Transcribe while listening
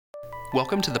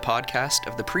Welcome to the podcast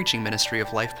of the preaching ministry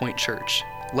of Life Point Church,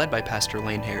 led by Pastor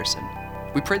Lane Harrison.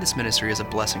 We pray this ministry is a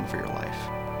blessing for your life.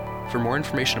 For more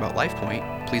information about Life Point,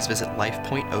 please visit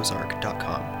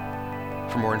lifepointozark.com.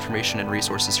 For more information and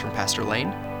resources from Pastor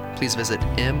Lane, please visit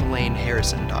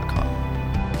mlaneharrison.com.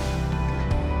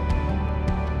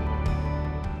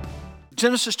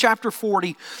 Genesis chapter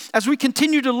 40. As we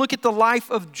continue to look at the life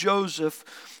of Joseph,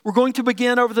 we're going to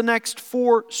begin over the next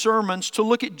 4 sermons to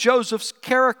look at Joseph's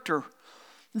character.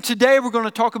 And today we're going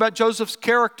to talk about Joseph's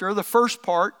character, the first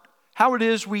part, how it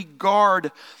is we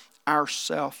guard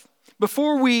ourselves.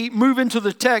 Before we move into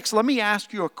the text, let me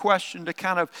ask you a question to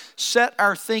kind of set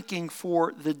our thinking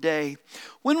for the day.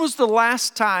 When was the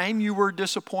last time you were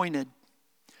disappointed?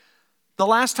 The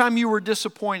last time you were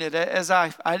disappointed, as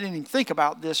I didn't even think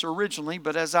about this originally,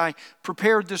 but as I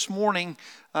prepared this morning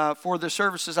for the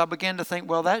services, I began to think,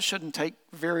 well, that shouldn't take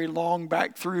very long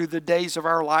back through the days of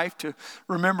our life to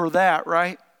remember that,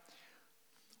 right?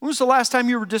 When was the last time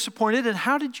you were disappointed, and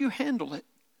how did you handle it?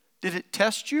 Did it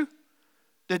test you?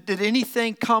 Did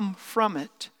anything come from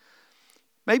it?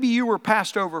 Maybe you were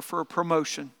passed over for a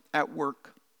promotion at work.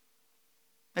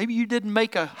 Maybe you didn't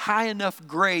make a high enough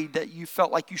grade that you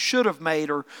felt like you should have made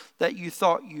or that you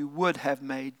thought you would have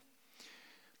made.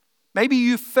 Maybe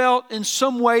you felt in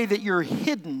some way that you're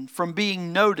hidden from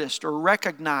being noticed or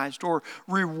recognized or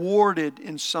rewarded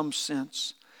in some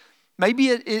sense. Maybe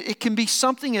it can be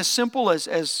something as simple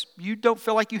as you don't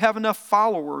feel like you have enough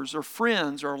followers or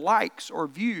friends or likes or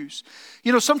views.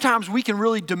 You know, sometimes we can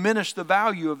really diminish the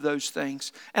value of those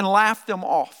things and laugh them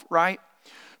off, right?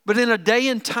 But in a day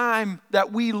and time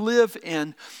that we live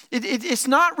in, it's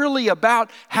not really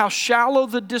about how shallow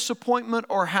the disappointment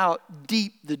or how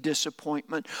deep the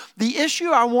disappointment. The issue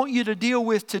I want you to deal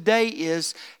with today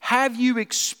is, have you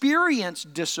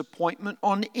experienced disappointment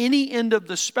on any end of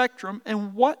the spectrum,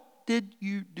 and what did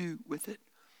you do with it?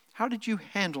 How did you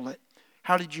handle it?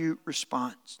 How did you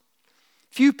respond?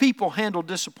 Few people handle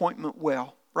disappointment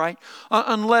well, right?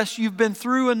 Unless you've been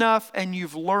through enough and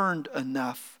you've learned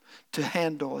enough to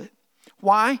handle it.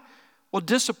 Why? Well,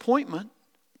 disappointment,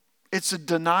 it's a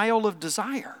denial of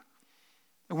desire.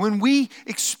 And when we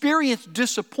experience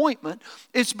disappointment,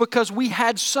 it's because we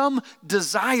had some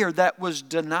desire that was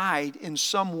denied in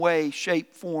some way,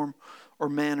 shape, form, or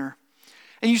manner.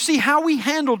 And you see, how we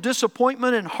handle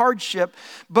disappointment and hardship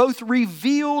both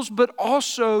reveals but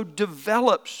also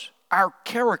develops our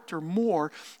character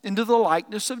more into the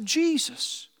likeness of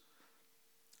Jesus.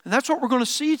 And that's what we're going to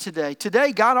see today.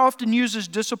 Today, God often uses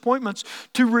disappointments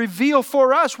to reveal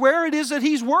for us where it is that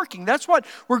He's working. That's what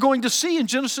we're going to see in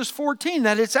Genesis 14,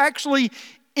 that it's actually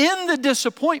in the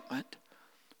disappointment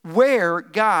where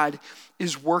God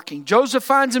is working. Joseph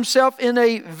finds himself in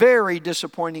a very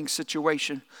disappointing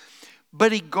situation,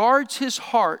 but he guards his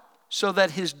heart so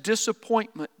that his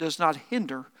disappointment does not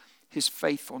hinder his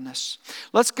faithfulness.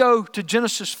 Let's go to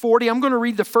Genesis 40. I'm going to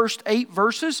read the first 8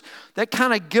 verses that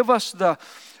kind of give us the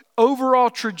overall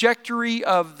trajectory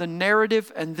of the narrative,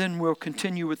 and then we'll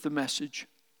continue with the message.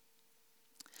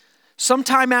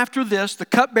 Sometime after this, the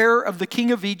cupbearer of the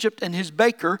king of Egypt and his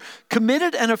baker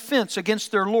committed an offense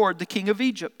against their lord, the king of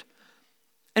Egypt.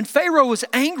 And Pharaoh was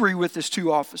angry with his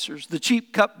 2 officers, the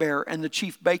chief cupbearer and the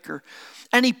chief baker,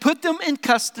 and he put them in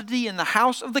custody in the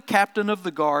house of the captain of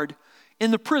the guard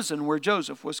in the prison where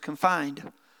Joseph was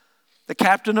confined. The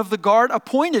captain of the guard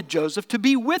appointed Joseph to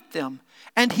be with them,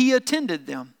 and he attended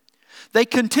them. They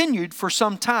continued for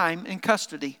some time in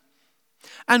custody.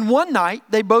 And one night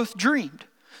they both dreamed,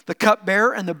 the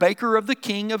cupbearer and the baker of the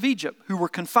king of Egypt, who were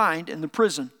confined in the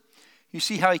prison. You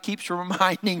see how he keeps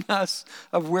reminding us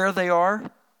of where they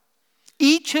are?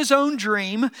 Each his own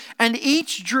dream, and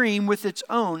each dream with its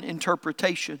own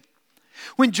interpretation.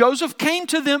 When Joseph came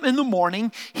to them in the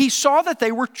morning, he saw that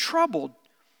they were troubled.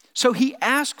 So he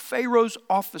asked Pharaoh's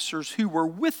officers who were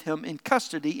with him in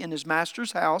custody in his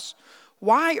master's house,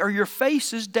 "Why are your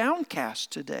faces downcast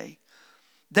today?"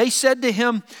 They said to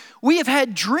him, "We have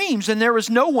had dreams, and there is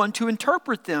no one to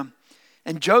interpret them."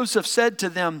 And Joseph said to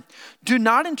them, "Do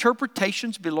not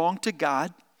interpretations belong to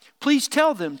God? Please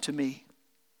tell them to me."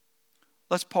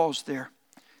 Let's pause there.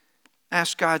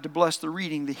 Ask God to bless the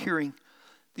reading, the hearing,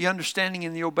 the understanding,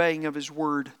 and the obeying of His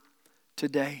word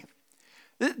today.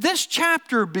 This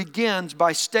chapter begins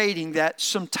by stating that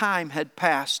some time had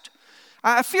passed.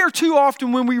 I fear too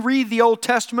often when we read the Old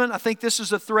Testament, I think this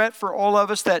is a threat for all of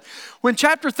us, that when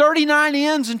chapter 39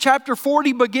 ends and chapter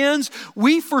 40 begins,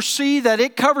 we foresee that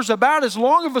it covers about as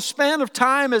long of a span of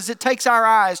time as it takes our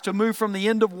eyes to move from the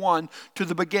end of one to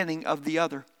the beginning of the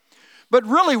other. But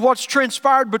really what's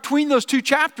transpired between those 2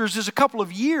 chapters is a couple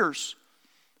of years.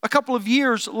 A couple of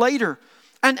years later,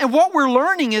 And what we're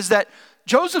learning is that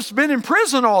Joseph's been in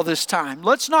prison all this time.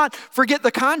 Let's not forget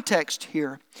the context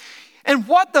here. And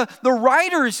what the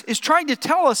writer is trying to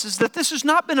tell us is that this has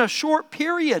not been a short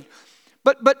period,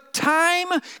 but time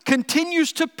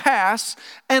continues to pass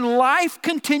and life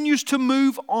continues to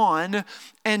move on,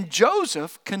 and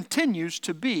Joseph continues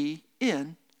to be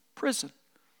in prison.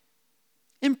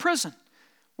 In prison,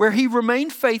 where he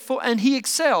remained faithful and he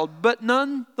excelled, but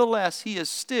nonetheless he is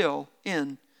still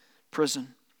in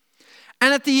prison.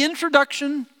 And at the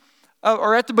introduction,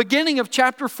 or at the beginning of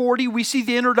chapter 40, we see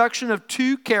the introduction of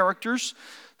two characters,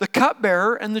 the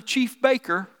cupbearer and the chief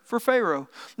baker for Pharaoh.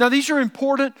 Now these are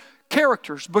important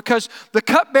characters because the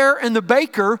cupbearer and the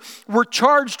baker were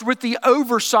charged with the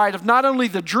oversight of not only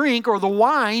the drink or the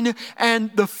wine and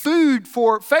the food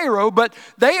for Pharaoh, but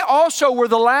they also were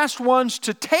the last ones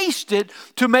to taste it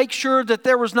to make sure that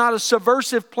there was not a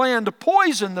subversive plan to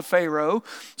poison the Pharaoh,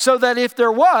 so that if there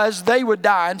was, they would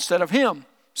die instead of him.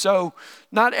 So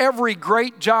not every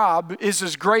great job is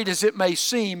as great as it may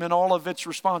seem in all of its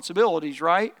responsibilities,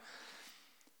 right?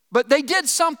 But they did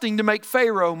something to make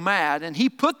Pharaoh mad, and he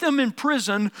put them in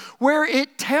prison where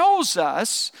it tells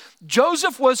us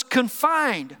Joseph was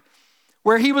confined,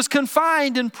 where he was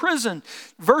confined in prison.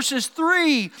 Verses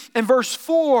 3 and verse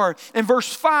 4 and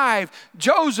verse 5,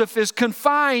 Joseph is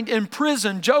confined in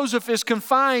prison. Joseph is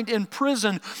confined in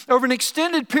prison over an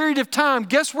extended period of time.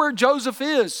 Guess where Joseph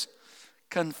is?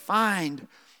 Confined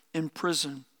in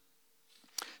prison.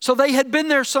 So they had been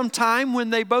there some time when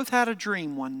they both had a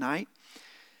dream one night.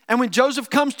 And when Joseph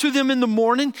comes to them in the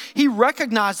morning, he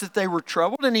recognized that they were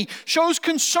troubled, and he shows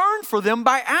concern for them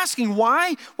by asking,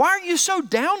 why are you so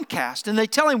downcast? And they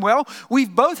tell him, well,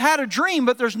 we've both had a dream,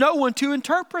 but there's no one to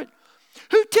interpret.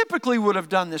 Who typically would have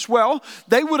done this? Well,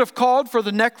 they would have called for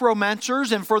the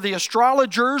necromancers and for the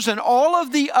astrologers and all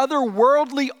of the other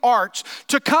worldly arts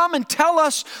to come and tell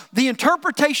us the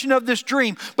interpretation of this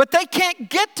dream. But they can't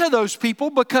get to those people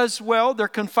because, well, they're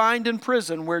confined in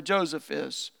prison where Joseph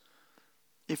is.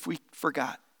 If we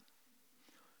forgot.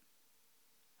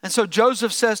 And so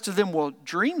Joseph says to them, well,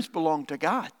 dreams belong to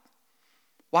God.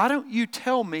 Why don't you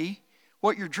tell me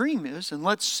what your dream is, and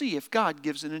let's see if God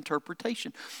gives an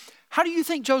interpretation. How do you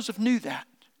think Joseph knew that?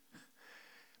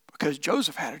 Because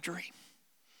Joseph had a dream.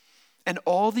 And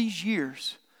all these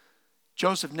years,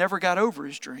 Joseph never got over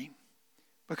his dream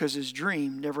because his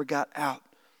dream never got out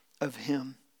of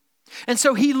him. And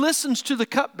so he listens to the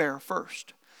cupbearer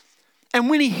first. And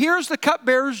when he hears the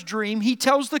cupbearer's dream, he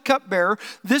tells the cupbearer,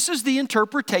 this is the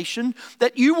interpretation,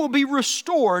 that you will be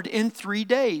restored in 3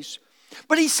 days.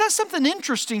 But he says something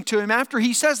interesting to him after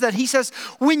he says that. He says,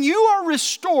 when you are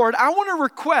restored, I want to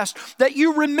request that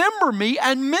you remember me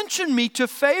and mention me to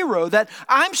Pharaoh, that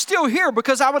I'm still here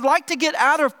because I would like to get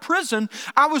out of prison.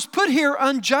 I was put here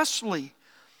unjustly.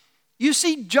 You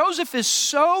see, Joseph is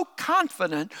so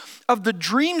confident of the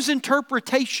dream's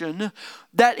interpretation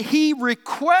that he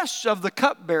requests of the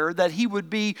cupbearer that he would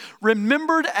be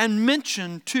remembered and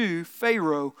mentioned to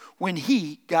Pharaoh when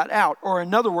he got out. Or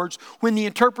in other words, when the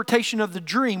interpretation of the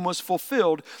dream was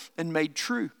fulfilled and made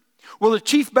true. Well, the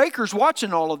chief baker's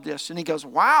watching all of this and he goes,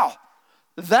 wow,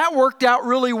 that worked out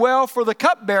really well for the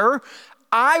cupbearer.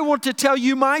 I want to tell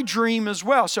you my dream as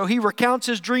well. So he recounts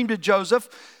his dream to Joseph.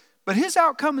 But his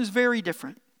outcome is very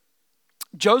different.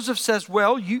 Joseph says,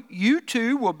 well, you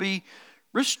too will be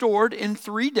restored in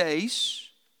 3 days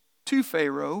to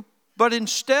Pharaoh. But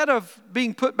instead of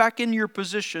being put back in your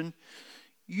position,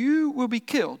 you will be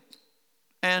killed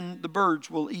and the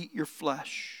birds will eat your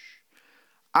flesh.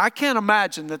 I can't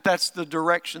imagine that that's the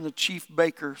direction the chief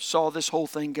baker saw this whole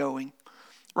thing going.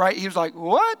 Right? He was like,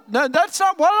 what? No, that's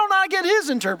not, why don't I get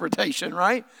his interpretation,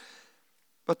 right?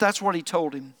 But that's what he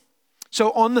told him.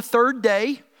 So on the 3rd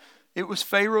day, it was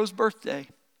Pharaoh's birthday.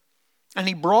 And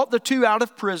he brought the two out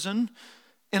of prison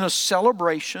in a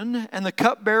celebration, and the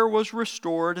cupbearer was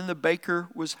restored and the baker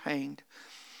was hanged.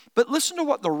 But listen to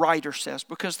what the writer says,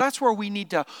 because that's where we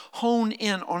need to hone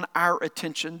in on our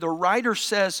attention. The writer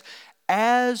says,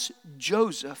 as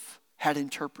Joseph had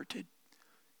interpreted.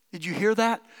 Did you hear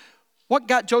that? What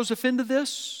got Joseph into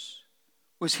this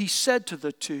was he said to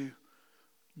the two,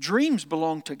 dreams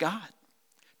belong to God.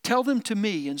 Tell them to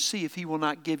me and see if he will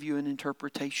not give you an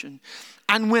interpretation.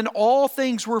 And when all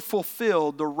things were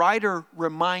fulfilled, the writer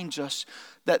reminds us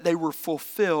that they were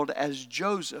fulfilled as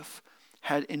Joseph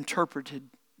had interpreted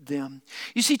them.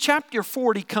 You see, chapter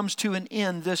 40 comes to an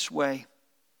end this way.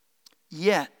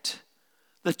 Yet,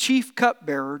 the chief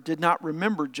cupbearer did not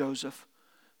remember Joseph,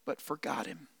 but forgot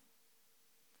him.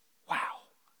 Wow.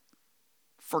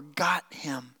 Forgot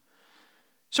him.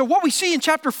 So what we see in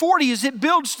chapter 40 is it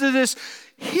builds to this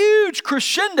huge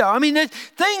crescendo. I mean,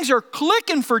 things are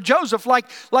clicking for Joseph like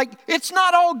it's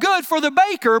not all good for the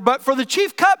baker, but for the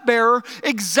chief cupbearer,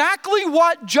 exactly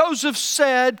what Joseph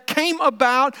said came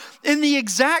about in the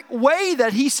exact way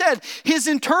that he said. His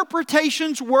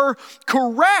interpretations were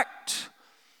correct.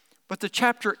 But the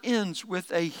chapter ends with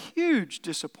a huge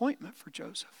disappointment for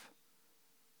Joseph.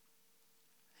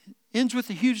 Ends with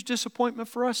a huge disappointment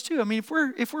for us too. I mean,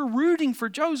 if we're rooting for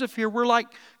Joseph here, we're like,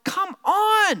 come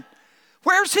on,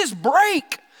 where's his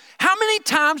break? How many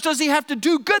times does he have to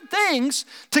do good things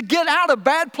to get out of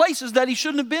bad places that he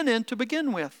shouldn't have been in to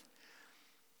begin with?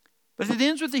 But it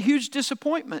ends with a huge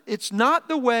disappointment. It's not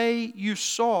the way you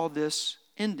saw this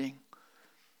ending.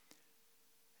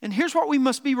 And here's what we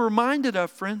must be reminded of,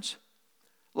 friends.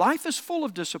 Life is full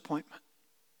of disappointment.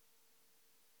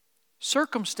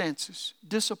 Circumstances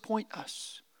disappoint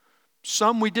us.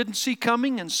 Some we didn't see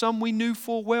coming and some we knew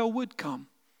full well would come.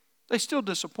 They still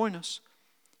disappoint us.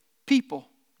 People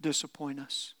disappoint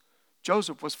us.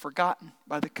 Joseph was forgotten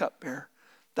by the cupbearer.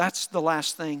 That's the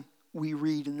last thing we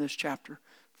read in this chapter.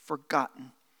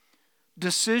 Forgotten.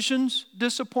 Decisions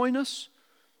disappoint us.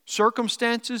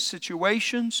 Circumstances,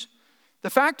 situations. The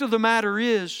fact of the matter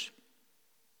is,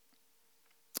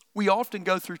 we often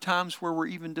go through times where we're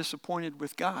even disappointed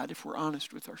with God if we're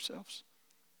honest with ourselves.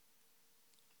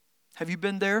 Have you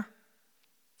been there?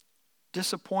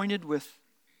 Disappointed with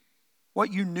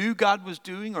what you knew God was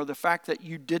doing or the fact that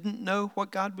you didn't know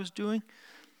what God was doing?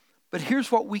 But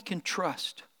here's what we can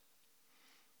trust.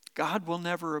 God will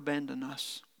never abandon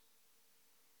us.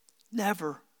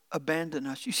 Never abandon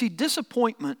us. You see,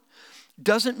 disappointment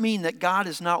doesn't mean that God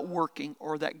is not working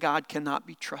or that God cannot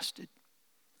be trusted,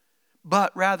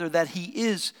 but rather that He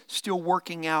is still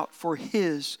working out for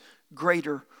His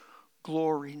greater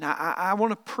glory. Now, I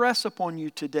want to press upon you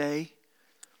today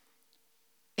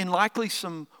in likely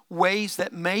some ways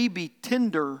that may be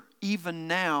tender even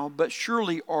now, but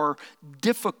surely are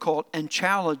difficult and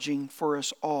challenging for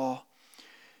us all.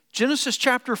 Genesis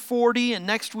chapter 40 and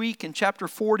next week in chapter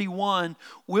 41,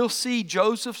 we'll see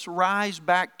Joseph's rise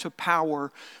back to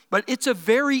power. But it's a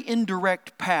very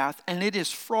indirect path and it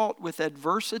is fraught with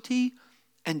adversity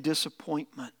and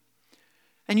disappointment.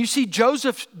 And you see,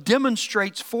 Joseph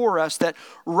demonstrates for us that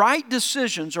right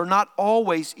decisions are not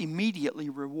always immediately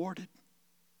rewarded.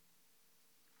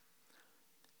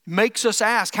 Makes us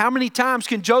ask, how many times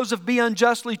can Joseph be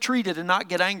unjustly treated and not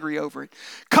get angry over it?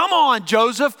 Come on,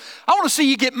 Joseph. I want to see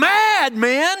you get mad,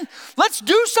 man. Let's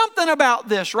do something about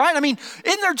this, right? I mean,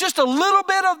 isn't there just a little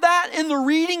bit of that in the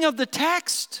reading of the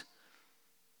text?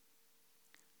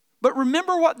 But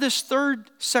remember what this third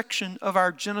section of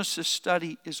our Genesis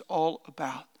study is all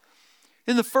about.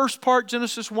 In the first part,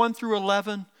 Genesis 1 through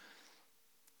 11,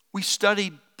 we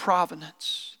studied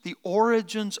provenance, the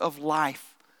origins of life.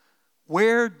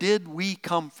 Where did we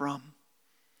come from?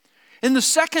 In the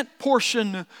second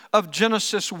portion of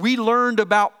Genesis, we learned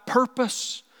about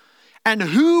purpose and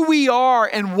who we are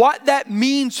and what that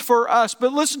means for us.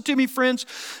 But listen to me, friends.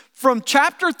 From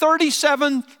chapter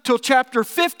 37 till chapter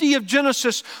 50 of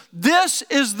Genesis, this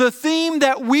is the theme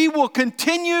that we will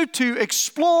continue to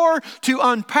explore, to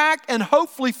unpack, and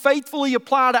hopefully faithfully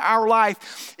apply to our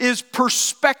life is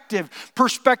perspective.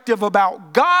 Perspective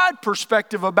about God,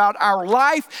 perspective about our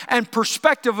life, and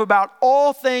perspective about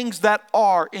all things that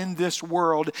are in this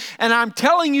world. And I'm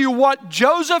telling you, what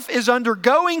Joseph is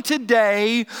undergoing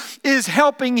today is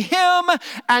helping him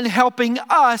and helping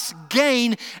us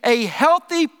gain a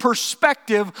healthy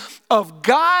perspective of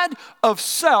God, of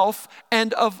self,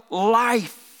 and of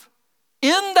life.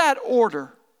 In that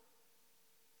order.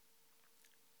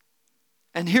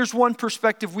 And here's one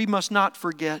perspective we must not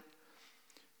forget.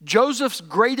 Joseph's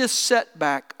greatest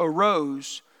setback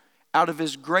arose out of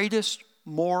his greatest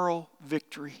moral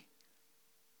victory.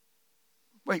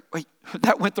 Wait,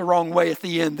 that went the wrong way at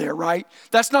the end there, right?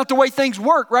 That's not the way things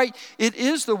work, right? It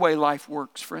is the way life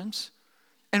works, friends.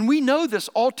 And we know this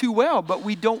all too well, but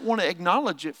we don't want to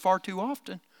acknowledge it far too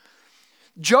often.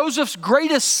 Joseph's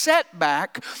greatest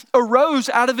setback arose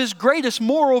out of his greatest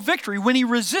moral victory when he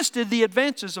resisted the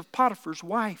advances of Potiphar's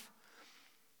wife.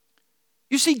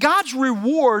 You see, God's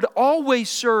reward always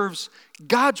serves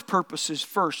God's purposes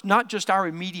first, not just our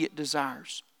immediate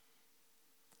desires.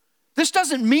 This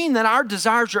doesn't mean that our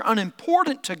desires are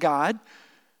unimportant to God,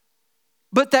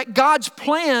 but that God's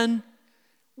plan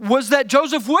was that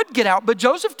Joseph would get out. But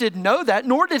Joseph didn't know that,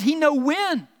 nor did he know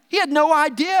when. He had no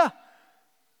idea.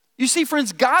 You see,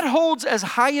 friends, God holds as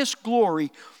highest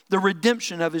glory the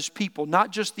redemption of His people,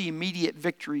 not just the immediate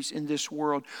victories in this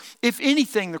world. If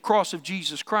anything, the cross of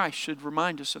Jesus Christ should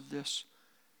remind us of this.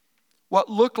 What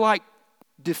looked like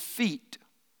defeat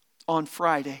on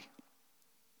Friday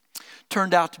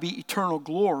turned out to be eternal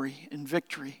glory and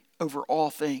victory over all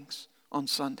things on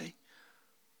Sunday.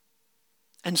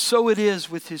 And so it is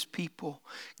with His people.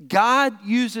 God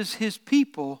uses His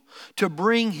people to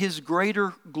bring His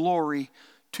greater glory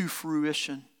to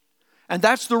fruition. And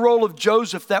that's the role of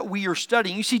Joseph that we are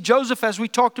studying. You see, Joseph, as we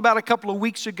talked about a couple of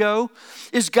weeks ago,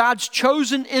 is God's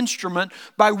chosen instrument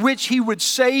by which He would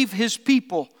save His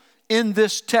people in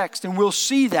this text, and we'll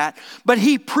see that. But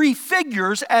he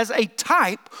prefigures as a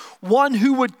type one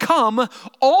who would come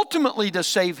ultimately to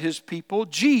save His people,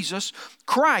 Jesus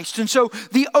Christ. And so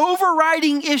the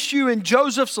overriding issue in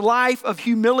Joseph's life of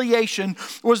humiliation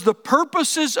was the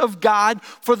purposes of God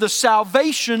for the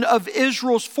salvation of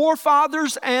Israel's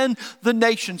forefathers and the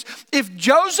nations. If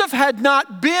Joseph had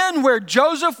not been where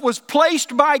Joseph was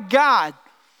placed by God,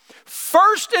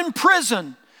 first in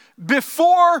prison,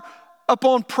 before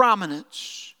upon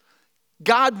prominence,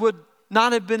 God would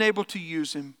not have been able to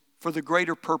use him for the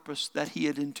greater purpose that He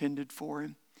had intended for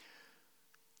him.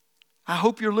 I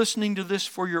hope you're listening to this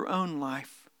for your own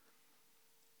life.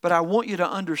 But I want you to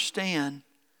understand,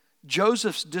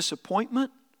 Joseph's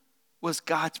disappointment was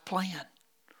God's plan.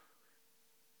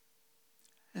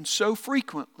 And so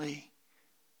frequently,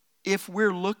 if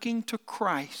we're looking to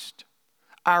Christ,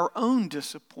 our own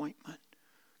disappointment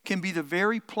can be the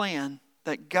very plan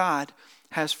that God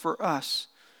has for us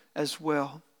as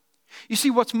well. You see,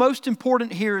 what's most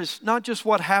important here is not just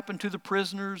what happened to the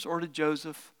prisoners or to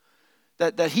Joseph,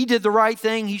 that he did the right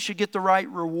thing, he should get the right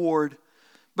reward,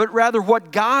 but rather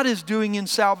what God is doing in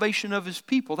salvation of His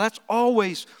people. That's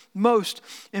always most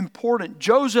important.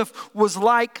 Joseph was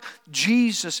like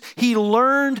Jesus. He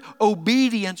learned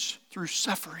obedience through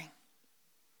suffering.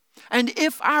 And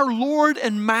if our Lord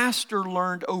and Master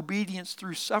learned obedience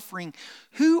through suffering,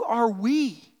 who are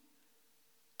we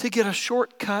to get a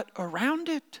shortcut around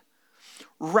it?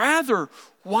 Rather,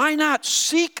 why not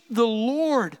seek the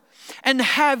Lord and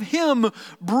have Him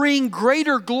bring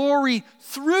greater glory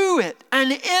through it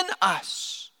and in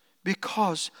us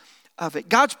because of it?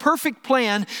 God's perfect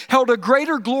plan held a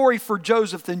greater glory for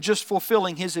Joseph than just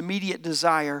fulfilling his immediate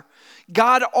desire.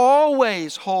 God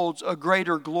always holds a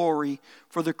greater glory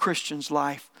for the Christian's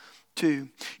life too.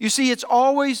 You see, it's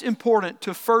always important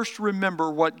to first remember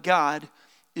what God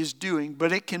is doing,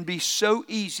 but it can be so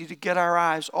easy to get our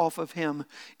eyes off of Him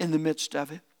in the midst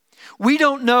of it. We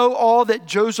don't know all that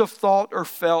Joseph thought or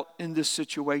felt in this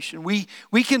situation. We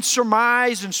can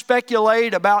surmise and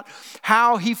speculate about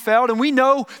how he felt, and we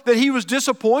know that he was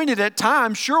disappointed at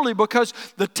times, surely because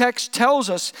the text tells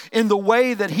us in the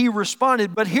way that he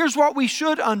responded. But here's what we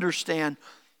should understand.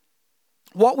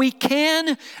 What we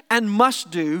can and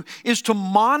must do is to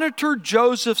monitor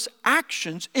Joseph's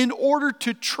actions in order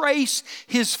to trace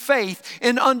his faith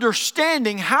in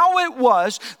understanding how it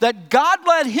was that God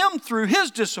led him through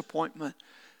his disappointment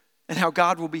and how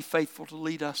God will be faithful to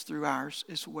lead us through ours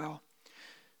as well.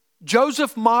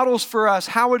 Joseph models for us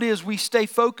how it is we stay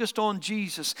focused on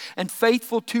Jesus and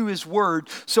faithful to His word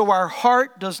so our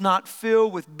heart does not fill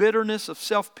with bitterness of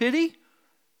self-pity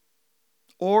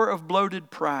or of bloated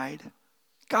pride.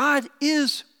 God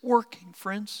is working,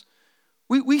 friends.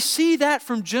 We see that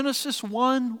from Genesis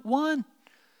 1:1.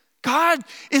 God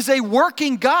is a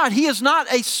working God. He is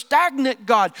not a stagnant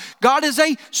God. God is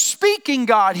a speaking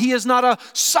God. He is not a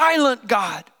silent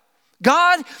God.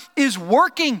 God is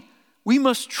working. We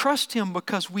must trust Him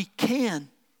because we can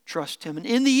trust Him. And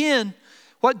in the end,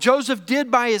 what Joseph did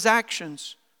by his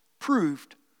actions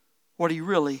proved what he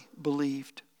really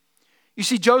believed. You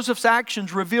see, Joseph's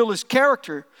actions reveal his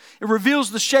character. It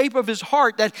reveals the shape of his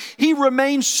heart, that he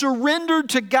remained surrendered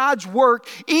to God's work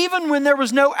even when there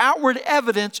was no outward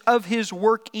evidence of His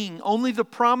working, only the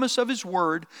promise of His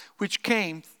word which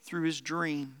came through his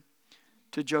dream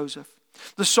to Joseph.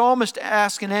 The psalmist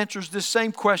asks and answers this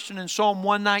same question in Psalm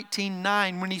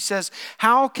 119:9 when he says,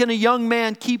 "How can a young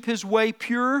man keep his way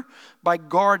pure? By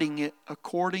guarding it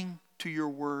according to your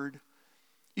word."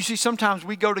 You see, sometimes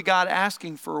we go to God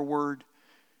asking for a word,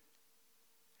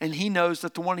 and He knows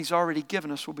that the one He's already given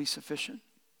us will be sufficient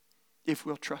if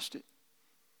we'll trust it.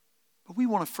 But we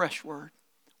want a fresh word.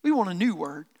 We want a new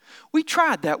word. We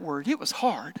tried that word. It was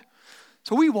hard.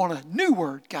 So we want a new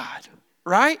word, God.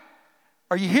 Right?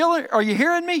 Are you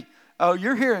hearing me? Oh,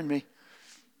 you're hearing me.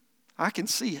 I can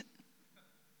see it.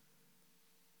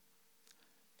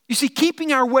 You see,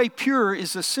 keeping our way pure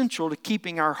is essential to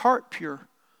keeping our heart pure,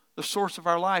 the source of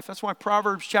our life. That's why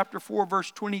Proverbs chapter 4,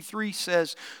 verse 23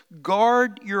 says,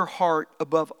 "Guard your heart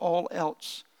above all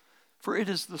else, for it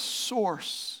is the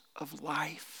source of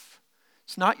life."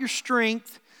 It's not your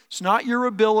strength. It's not your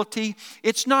ability.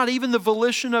 It's not even the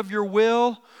volition of your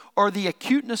will or the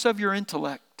acuteness of your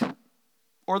intellect.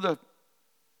 or the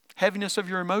heaviness of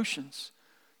your emotions.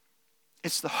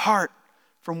 It's the heart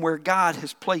from where God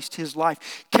has placed His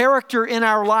life. Character in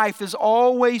our life is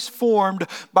always formed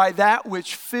by that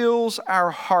which fills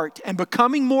our heart. And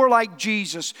becoming more like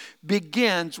Jesus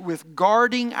begins with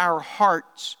guarding our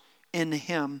hearts in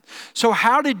Him. So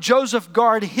how did Joseph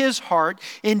guard his heart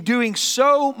in doing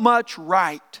so much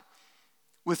right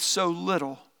with so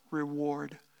little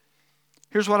reward?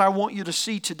 Here's what I want you to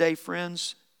see today,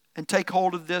 friends, and take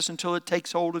hold of this until it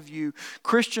takes hold of you.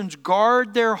 Christians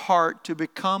guard their heart to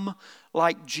become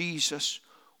like Jesus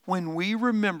when we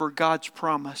remember God's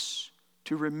promise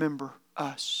to remember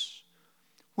us.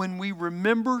 When we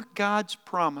remember God's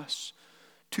promise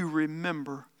to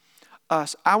remember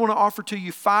us. I want to offer to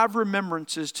you 5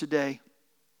 remembrances today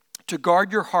to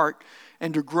guard your heart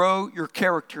and to grow your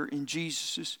character in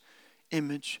Jesus'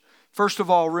 image. First of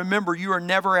all, remember you are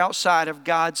never outside of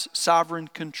God's sovereign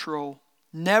control.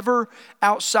 Never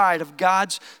outside of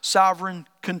God's sovereign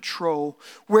control.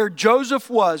 Where Joseph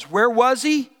was, where was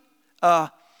he?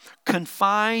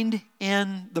 Confined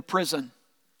in the prison,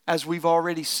 as we've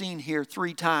already seen here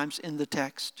 3 times in the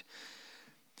text.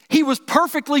 He was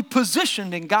perfectly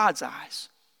positioned in God's eyes,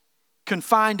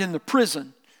 confined in the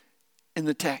prison in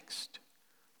the text.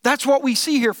 That's what we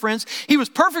see here, friends. He was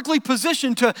perfectly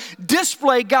positioned to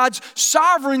display God's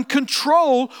sovereign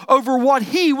control over what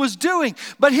he was doing.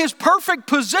 But his perfect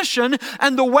position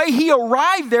and the way he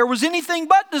arrived there was anything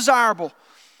but desirable.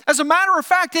 As a matter of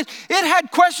fact, it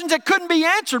had questions that couldn't be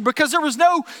answered because there was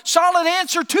no solid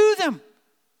answer to them.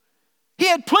 He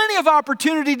had plenty of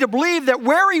opportunity to believe that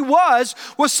where he was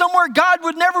somewhere God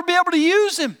would never be able to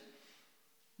use him.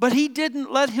 But he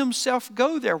didn't let himself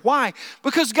go there. Why?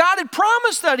 Because God had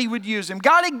promised that he would use him.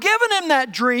 God had given him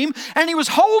that dream, and he was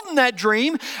holding that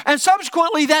dream, and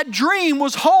subsequently that dream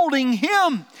was holding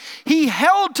him. He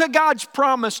held to God's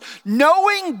promise,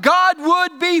 knowing God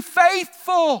would be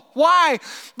faithful. Why?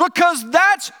 Because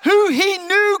that's who he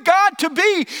knew God to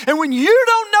be. And when you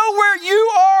don't know where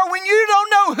you are, when you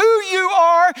don't know who you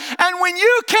are, and when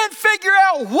you can't figure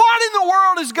out what in the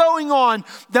world is going on,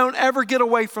 don't ever get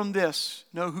away from this.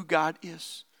 Know who God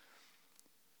is,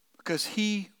 because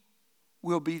he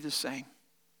will be the same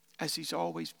as he's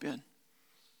always been.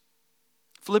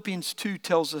 Philippians 2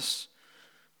 tells us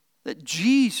that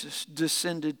Jesus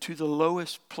descended to the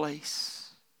lowest place,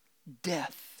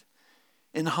 death,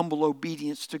 in humble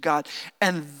obedience to God.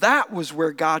 And that was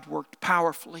where God worked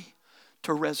powerfully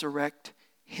to resurrect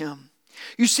him.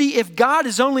 You see, if God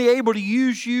is only able to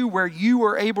use you where you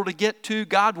are able to get to,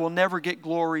 God will never get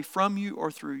glory from you or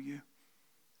through you.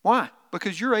 Why?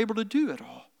 Because you're able to do it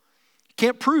all. You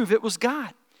can't prove it was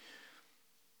God.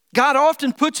 God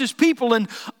often puts his people in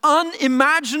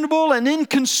unimaginable and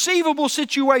inconceivable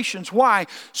situations. Why?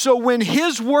 So when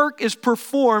his work is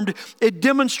performed, it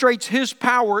demonstrates his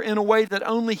power in a way that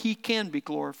only he can be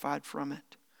glorified from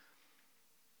it.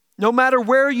 No matter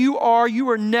where you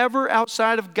are never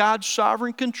outside of God's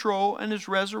sovereign control and his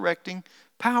resurrecting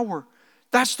power.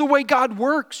 That's the way God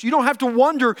works. You don't have to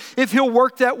wonder if he'll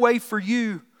work that way for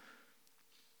you.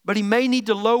 But he may need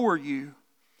to lower you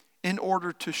in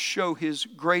order to show his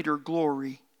greater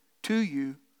glory to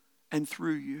you and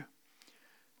through you.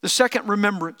 The second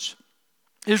remembrance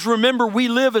is, remember, we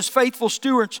live as faithful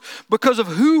stewards because of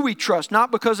who we trust, not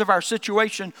because of our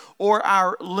situation or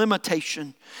our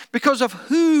limitation. Because of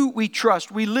who we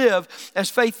trust, we live as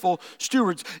faithful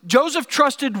stewards. Joseph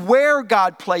trusted where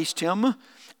God placed him,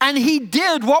 and he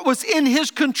did what was in his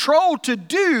control to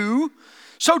do,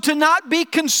 so to not be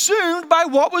consumed by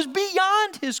what was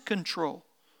beyond his control.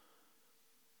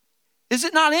 Is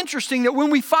it not interesting that when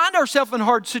we find ourselves in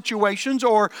hard situations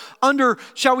or under,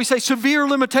 shall we say, severe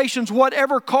limitations,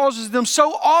 whatever causes them,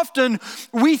 so often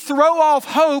we throw off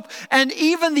hope and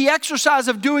even the exercise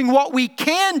of doing what we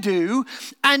can do,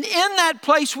 and in that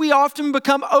place we often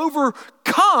become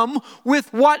overcome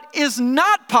with what is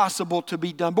not possible to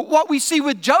be done. But what we see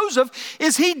with Joseph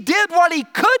is he did what he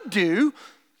could do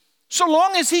so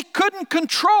long as he couldn't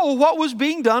control what was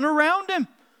being done around him.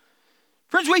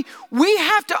 Friends, we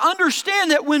have to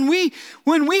understand that when we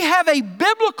have a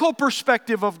biblical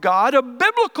perspective of God, a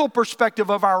biblical perspective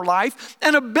of our life,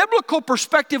 and a biblical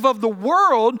perspective of the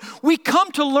world, we come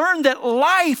to learn that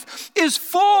life is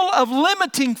full of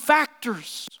limiting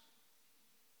factors.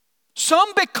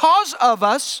 Some because of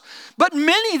us, but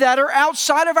many that are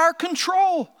outside of our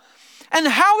control. And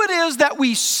how it is that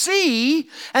we see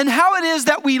and how it is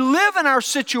that we live in our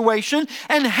situation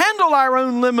and handle our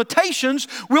own limitations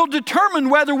will determine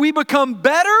whether we become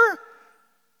better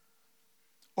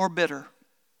or bitter.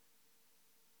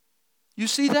 You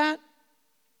see that?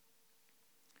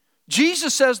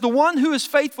 Jesus says, the one who is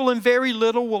faithful in very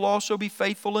little will also be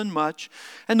faithful in much.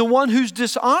 And the one who's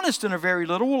dishonest in a very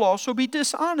little will also be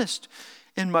dishonest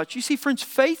in much. You see, friends,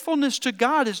 faithfulness to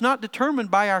God is not determined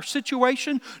by our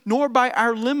situation nor by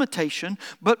our limitation,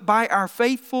 but by our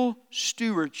faithful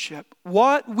stewardship.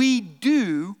 What we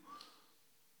do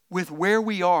with where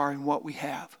we are and what we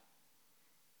have.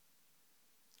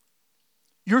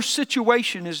 Your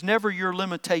situation is never your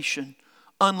limitation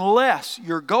unless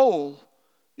your goal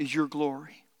is your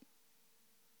glory.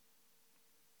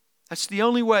 That's the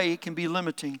only way it can be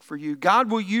limiting for you. God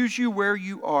will use you where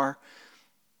you are.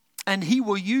 And He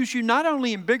will use you not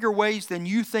only in bigger ways than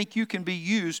you think you can be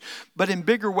used, but in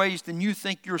bigger ways than you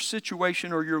think your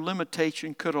situation or your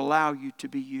limitation could allow you to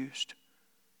be used.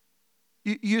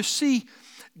 You see,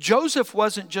 Joseph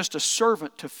wasn't just a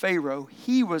servant to Pharaoh.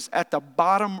 He was at the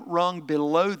bottom rung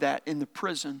below that in the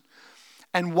prison.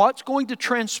 And what's going to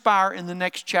transpire in the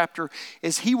next chapter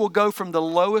is he will go from the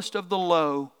lowest of the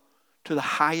low to the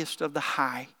highest of the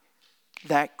high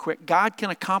that quick. God can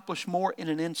accomplish more in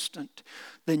an instant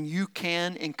than you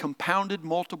can in compounded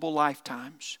multiple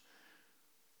lifetimes.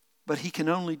 But He can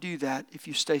only do that if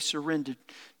you stay surrendered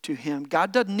to Him.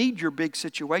 God doesn't need your big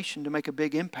situation to make a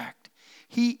big impact.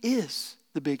 He is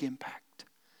the big impact.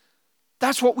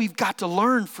 That's what we've got to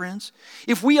learn, friends.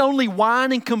 If we only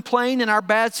whine and complain in our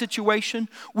bad situation,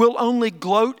 we'll only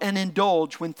gloat and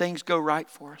indulge when things go right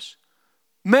for us.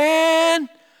 Man,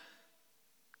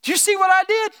 did you see what I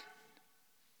did?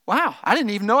 Wow, I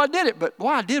didn't even know I did it, but boy,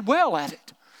 I did well at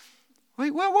it.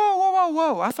 Wait,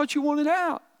 whoa. I thought you wanted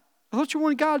out. I thought you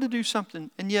wanted God to do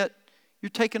something, and yet you're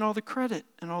taking all the credit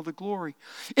and all the glory.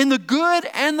 In the good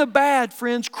and the bad,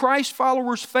 friends, Christ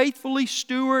followers faithfully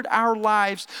steward our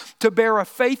lives to bear a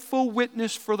faithful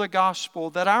witness for the gospel,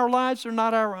 that our lives are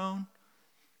not our own,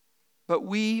 but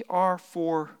we are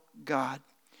for God.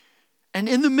 And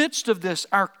in the midst of this,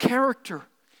 our character,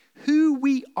 who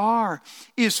we are,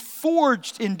 is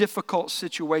forged in difficult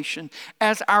situations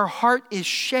as our heart is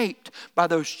shaped by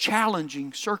those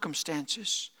challenging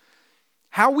circumstances.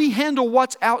 How we handle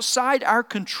what's outside our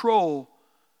control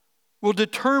will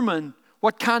determine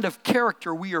what kind of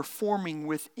character we are forming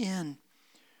within.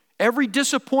 Every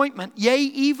disappointment, yea,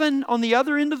 even on the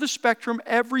other end of the spectrum,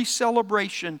 every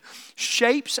celebration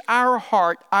shapes our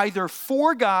heart either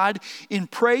for God in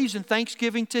praise and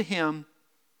thanksgiving to Him,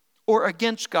 or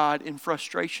against God in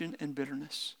frustration and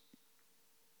bitterness.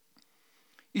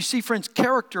 You see, friends,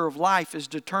 character of life is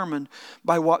determined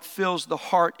by what fills the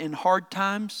heart in hard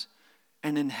times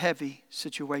and in heavy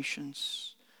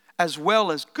situations, as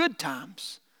well as good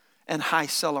times and high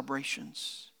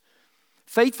celebrations.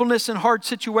 Faithfulness in hard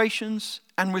situations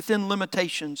and within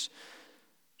limitations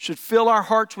should fill our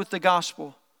hearts with the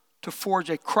gospel to forge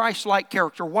a Christ-like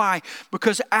character. Why?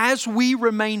 Because as we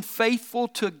remain faithful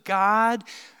to God,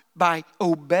 by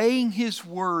obeying His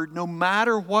word, no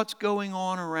matter what's going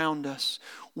on around us,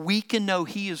 we can know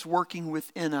He is working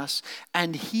within us,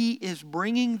 and He is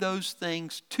bringing those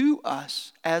things to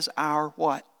us as our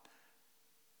what?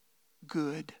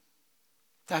 Good.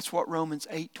 That's what Romans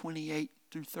 8:28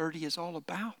 through 30 is all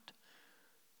about.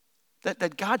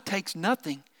 That God takes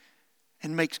nothing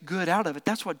and makes good out of it.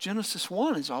 That's what Genesis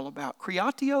 1 is all about.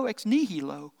 Creatio ex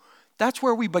nihilo. That's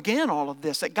where we began all of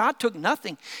this. That God took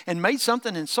nothing and made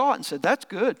something and saw it and said, that's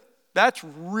good. That's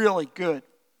really good.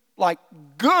 Like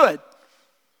good.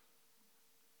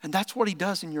 And that's what He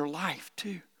does in your life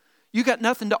too. You got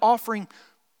nothing to offer Him.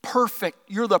 Perfect.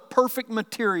 You're the perfect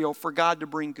material for God to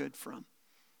bring good from.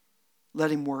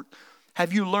 Let Him work.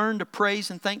 Have you learned to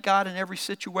praise and thank God in every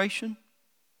situation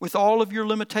with all of your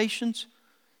limitations?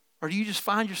 Or do you just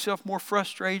find yourself more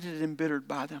frustrated and embittered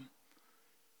by them?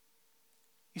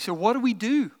 You say, what do we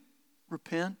do?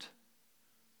 Repent.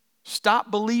 Stop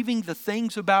believing the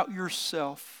things about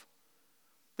yourself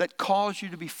that cause you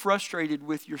to be frustrated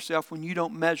with yourself when you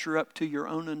don't measure up to your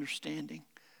own understanding.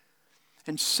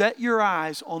 And set your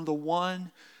eyes on the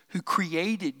one who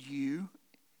created you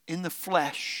in the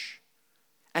flesh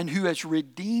and who has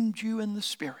redeemed you in the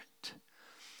spirit.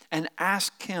 And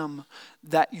ask Him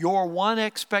that your one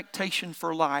expectation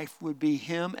for life would be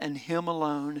Him and Him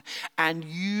alone, and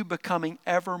you becoming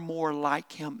ever more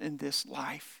like Him in this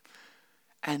life.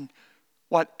 And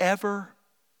whatever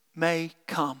may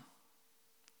come,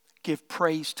 give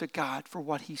praise to God for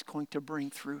what He's going to bring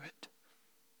through it.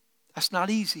 That's not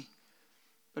easy.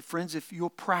 But friends, if you'll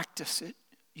practice it,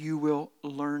 you will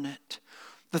learn it.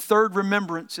 The third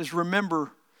remembrance is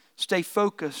stay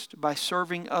focused by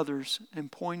serving others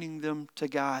and pointing them to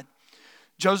God.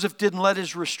 Joseph didn't let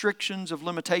his restrictions of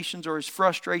limitations or his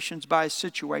frustrations by his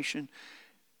situation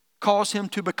cause him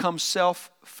to become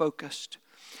self-focused.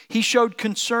 He showed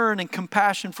concern and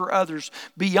compassion for others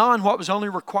beyond what was only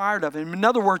required of him. In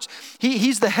other words,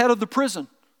 he's the head of the prison.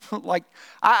 Like,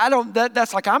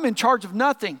 that's like I'm in charge of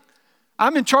nothing.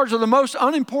 I'm in charge of the most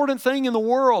unimportant thing in the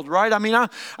world, right? I mean,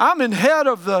 I'm in head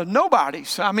of the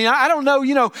nobodies. I mean, I don't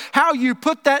know, how you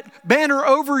put that banner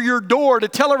over your door to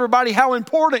tell everybody how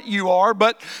important you are,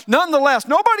 but nonetheless,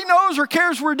 nobody knows or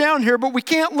cares we're down here, but we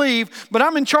can't leave, but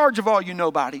I'm in charge of all you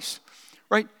nobodies,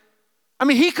 right? I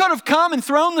mean, he could have come and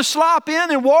thrown the slop in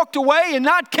and walked away and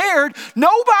not cared.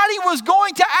 Nobody was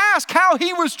going to ask how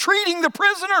he was treating the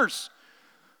prisoners.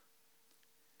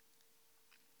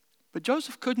 But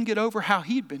Joseph couldn't get over how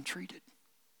he'd been treated.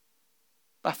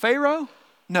 By Pharaoh?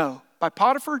 No. By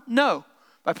Potiphar? No.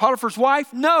 By Potiphar's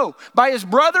wife? No. By his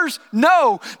brothers?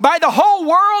 No. By the whole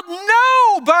world?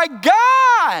 No. By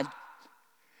God.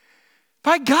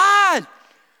 By God.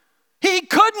 He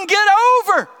couldn't get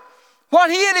over what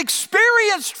he had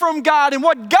experienced from God and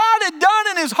what God had done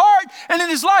in his heart and in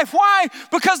his life. Why?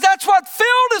 Because that's what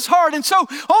filled his heart. And so on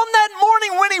that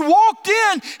morning when he walked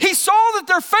in, he saw that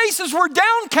their faces were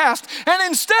downcast. And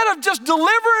instead of just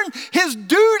delivering his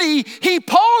duty, he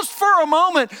paused for a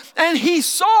moment and he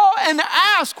saw and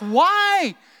asked,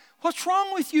 why? What's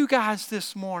wrong with you guys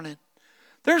this morning?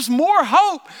 There's more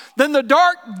hope than the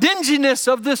dark dinginess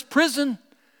of this prison.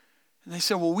 And they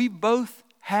said, well, we both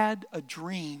had a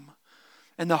dream.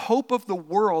 And the hope of the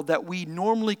world that we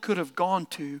normally could have gone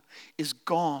to is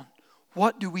gone.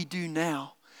 What do we do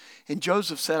now? And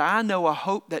Joseph said, I know a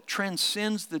hope that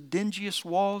transcends the dingiest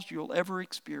walls you'll ever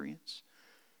experience.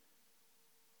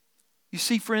 You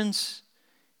see, friends,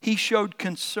 he showed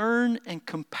concern and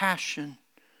compassion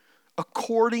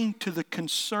according to the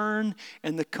concern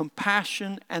and the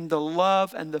compassion and the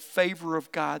love and the favor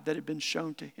of God that had been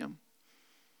shown to him.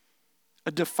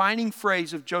 A defining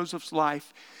phrase of Joseph's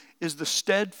life is the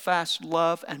steadfast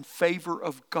love and favor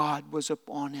of God was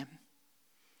upon him.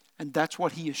 And that's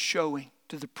what he is showing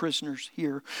to the prisoners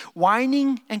here.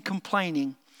 Whining and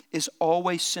complaining is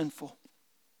always sinful.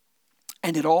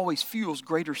 And it always fuels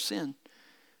greater sin.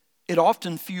 It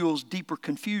often fuels deeper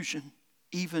confusion,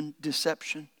 even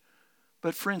deception.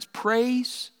 But friends,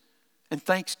 praise and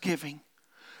thanksgiving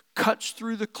cuts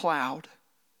through the cloud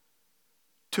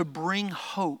to bring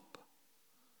hope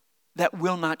that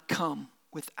will not come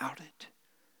without it.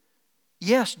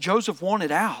 Yes, Joseph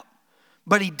wanted out,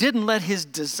 but he didn't let his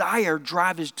desire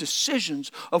drive his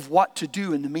decisions of what to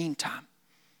do in the meantime.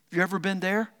 Have you ever been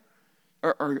there?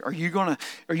 Are you going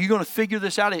to figure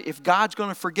this out? If God's going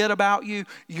to forget about you,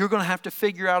 you're going to have to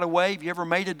figure out a way. Have you ever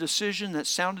made a decision that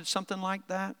sounded something like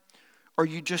that? Or are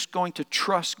you just going to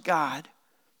trust God,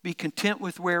 be content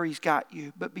with where he's got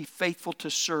you, but be faithful to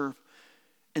serve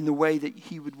in the way that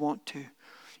he would want to?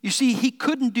 You see, he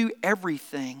couldn't do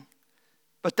everything,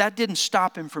 but that didn't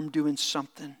stop him from doing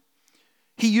something.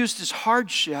 He used his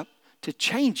hardship to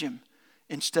change him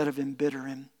instead of embitter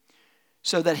him,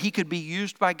 so that he could be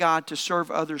used by God to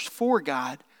serve others for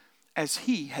God as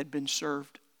he had been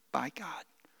served by God.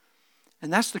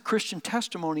 And that's the Christian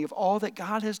testimony of all that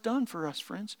God has done for us,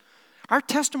 friends. Our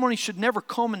testimony should never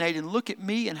culminate in look at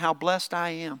me and how blessed I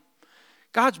am.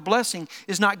 God's blessing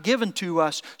is not given to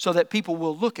us so that people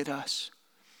will look at us.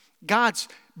 God's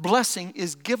blessing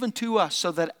is given to us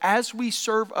so that as we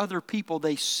serve other people,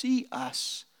 they see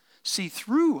us, see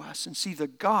through us, and see the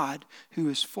God who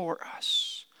is for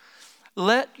us.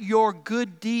 Let your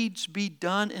good deeds be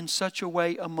done in such a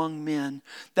way among men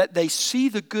that they see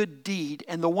the good deed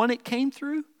and the one it came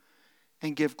through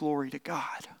and give glory to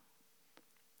God.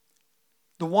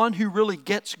 The one who really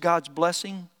gets God's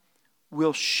blessing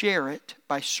will share it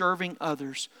by serving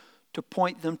others to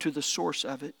point them to the source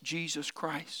of it, Jesus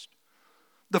Christ.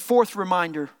 The fourth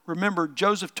reminder, remember,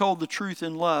 Joseph told the truth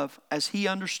in love as he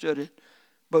understood it,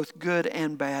 both good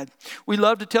and bad. We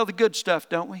love to tell the good stuff,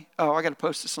 don't we? Oh, I got to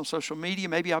post this on social media.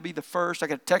 Maybe I'll be the first. I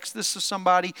got to text this to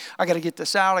somebody. I got to get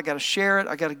this out. I got to share it.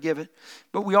 I got to give it.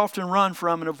 But we often run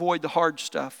from and avoid the hard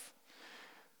stuff.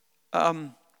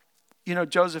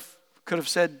 Joseph could have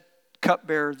said,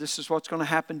 cupbearer, this is what's going to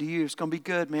happen to you. It's going to be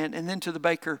good, man. And then to the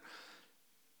baker,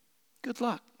 good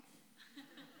luck.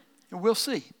 And we'll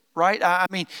see. Right? I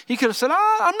mean, he could have said,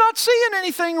 I'm not seeing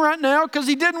anything right now, because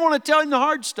he didn't want to tell him the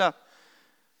hard stuff.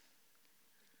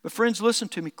 But friends, listen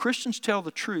to me. Christians tell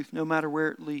the truth no matter where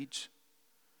it leads.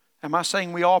 Am I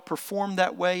saying we all perform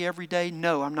that way every day?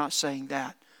 No, I'm not saying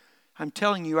that. I'm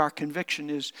telling you our conviction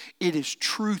is it is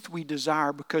truth we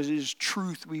desire because it is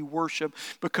truth we worship,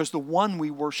 because the one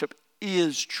we worship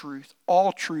is truth.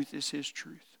 All truth is his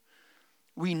truth.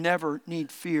 We never need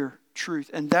fear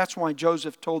truth. And that's why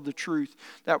Joseph told the truth.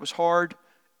 That was hard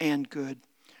and good.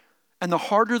 And the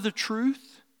harder the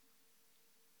truth,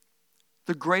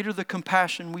 the greater the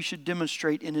compassion we should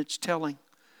demonstrate in its telling.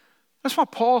 That's why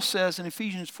Paul says in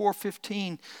Ephesians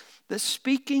 4:15 that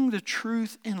speaking the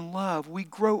truth in love, we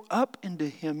grow up into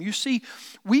Him. You see,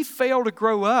 we fail to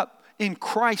grow up in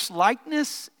Christ's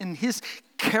likeness, in His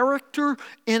character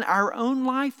in our own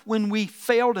life when we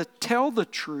fail to tell the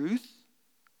truth,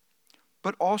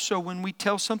 but also when we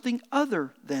tell something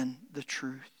other than the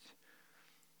truth.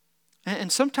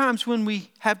 And sometimes when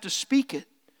we have to speak it,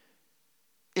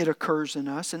 it occurs in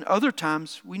us, and other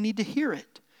times we need to hear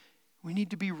it. We need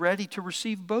to be ready to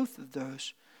receive both of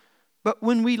those. But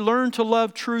when we learn to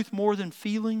love truth more than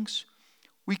feelings,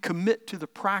 we commit to the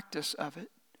practice of it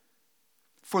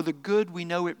for the good we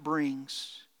know it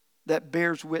brings that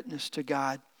bears witness to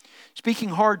God. Speaking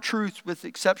hard truths with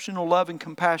exceptional love and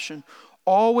compassion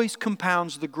always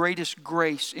compounds the greatest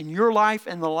grace in your life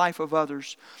and the life of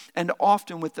others, and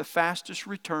often with the fastest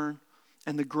return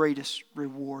and the greatest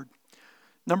reward.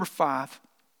 Number 5,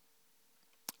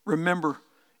 remember,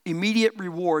 immediate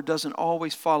reward doesn't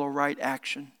always follow right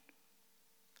action.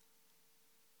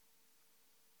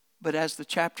 But as the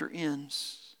chapter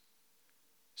ends,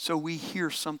 so we hear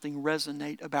something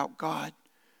resonate about God,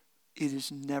 it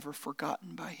is never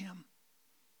forgotten by Him.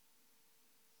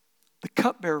 The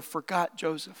cupbearer forgot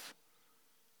Joseph.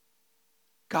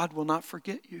 God will not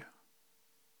forget you.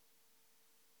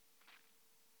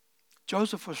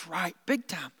 Joseph was right, big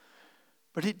time,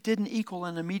 but it didn't equal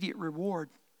an immediate reward.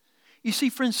 You see,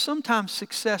 friends, sometimes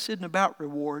success isn't about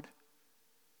reward.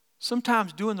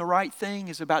 Sometimes doing the right thing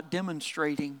is about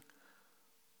demonstrating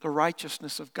the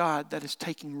righteousness of God that is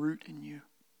taking root in you.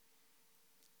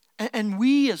 And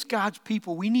we as God's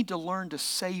people, we need to learn to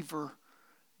savor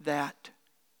that.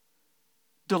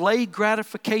 Delayed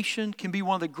gratification can be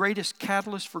one of the greatest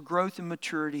catalysts for growth and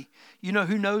maturity. You know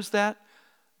who knows that?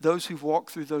 Those who've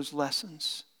walked through those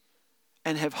lessons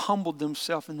and have humbled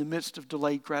themselves in the midst of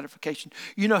delayed gratification.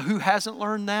 You know who hasn't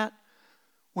learned that?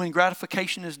 When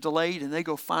gratification is delayed and they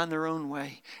go find their own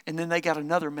way, and then they got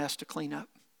another mess to clean up.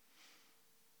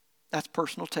 That's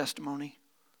personal testimony.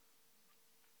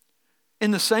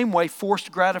 In the same way,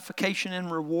 forced gratification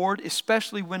and reward,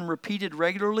 especially when repeated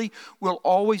regularly, will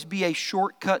always be a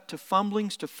shortcut to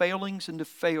fumblings, to failings, and to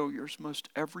failures most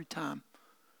every time.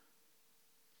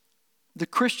 The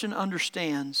Christian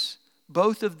understands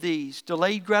both of these,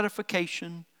 delayed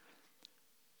gratification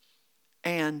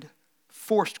and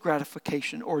forced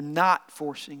gratification, or not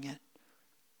forcing it,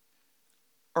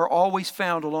 are always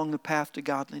found along the path to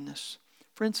godliness.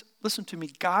 Friends, listen to me.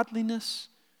 Godliness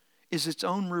is its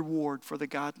own reward for the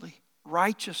godly.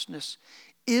 Righteousness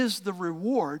is the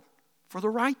reward for the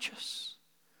righteous.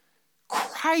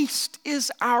 Christ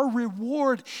is our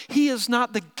reward. He is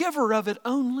not the giver of it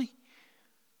only.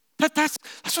 That's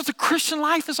what the Christian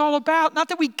life is all about. Not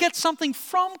that we get something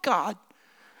from God,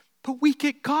 but we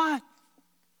get God.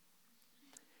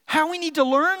 How we need to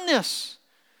learn this.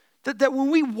 That when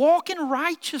we walk in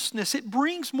righteousness, it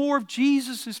brings more of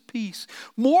Jesus' peace,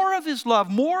 more of His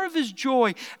love, more of His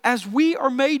joy as we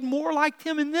are made more like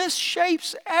Him. And this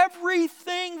shapes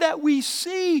everything that we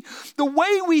see, the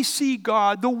way we see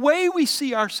God, the way we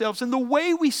see ourselves, and the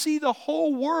way we see the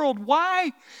whole world.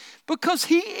 Why? Because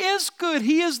He is good.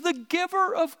 He is the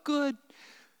giver of good.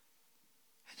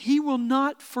 And He will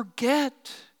not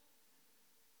forget.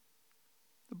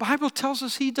 The Bible tells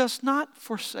us He does not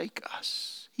forsake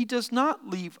us. He does not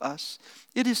leave us.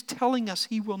 It is telling us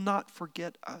He will not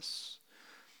forget us.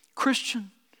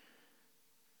 Christian,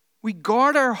 we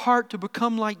guard our heart to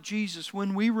become like Jesus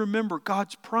when we remember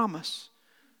God's promise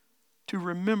to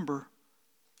remember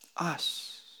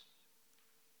us.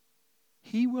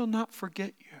 He will not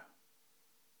forget you.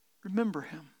 Remember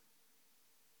Him.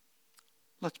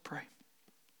 Let's pray.